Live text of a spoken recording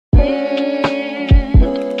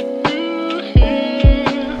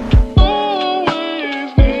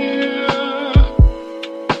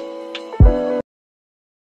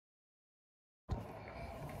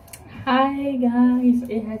Hi guys,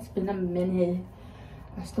 it has been a minute.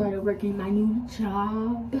 I started working my new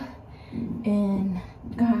job, and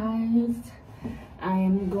guys, I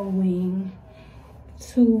am going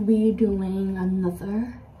to be doing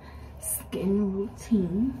another skin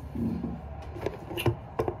routine,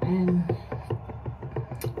 and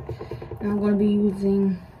I'm going to be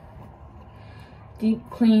using Deep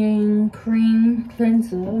Clean Cream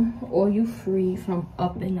Cleanser, oil free, from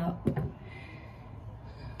Up and Up.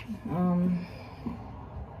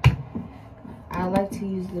 I like to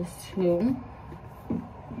use this too.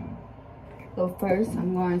 So first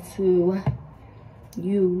I'm going to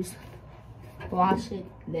use wash it,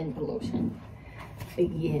 then the lotion.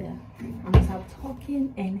 But yeah, I'm gonna stop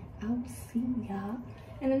talking and I'll see y'all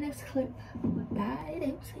in the next clip. Bye,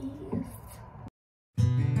 deuces.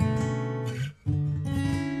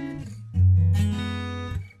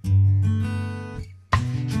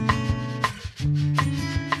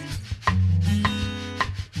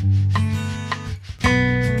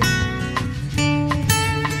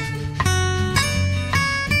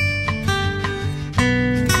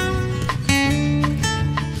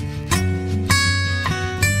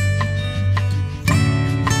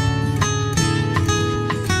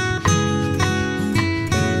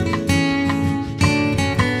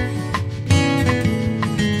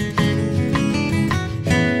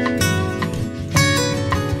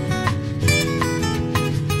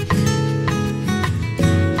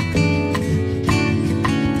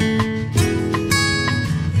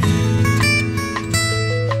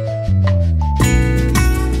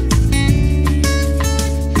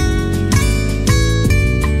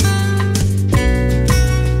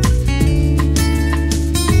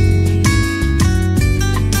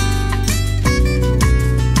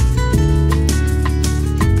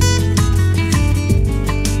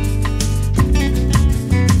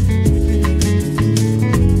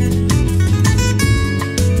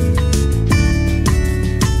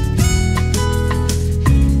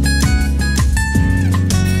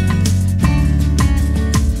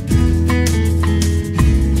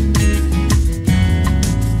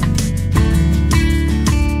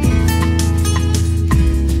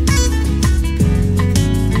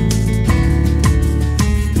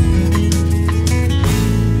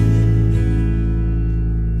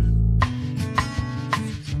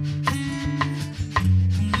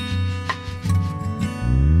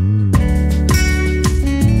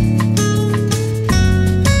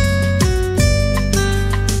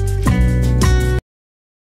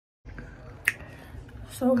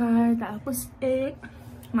 So guys, that was it.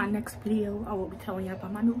 My next video, I will be telling you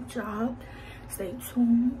about my new job. Stay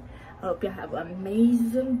tuned. I hope y'all have an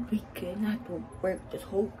amazing weekend. I have to work this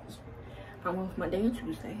whole, I don't know if Monday or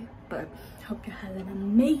Tuesday, but I hope y'all have an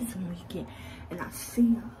amazing weekend. And I'll see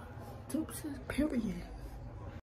y'all. Deuces, period.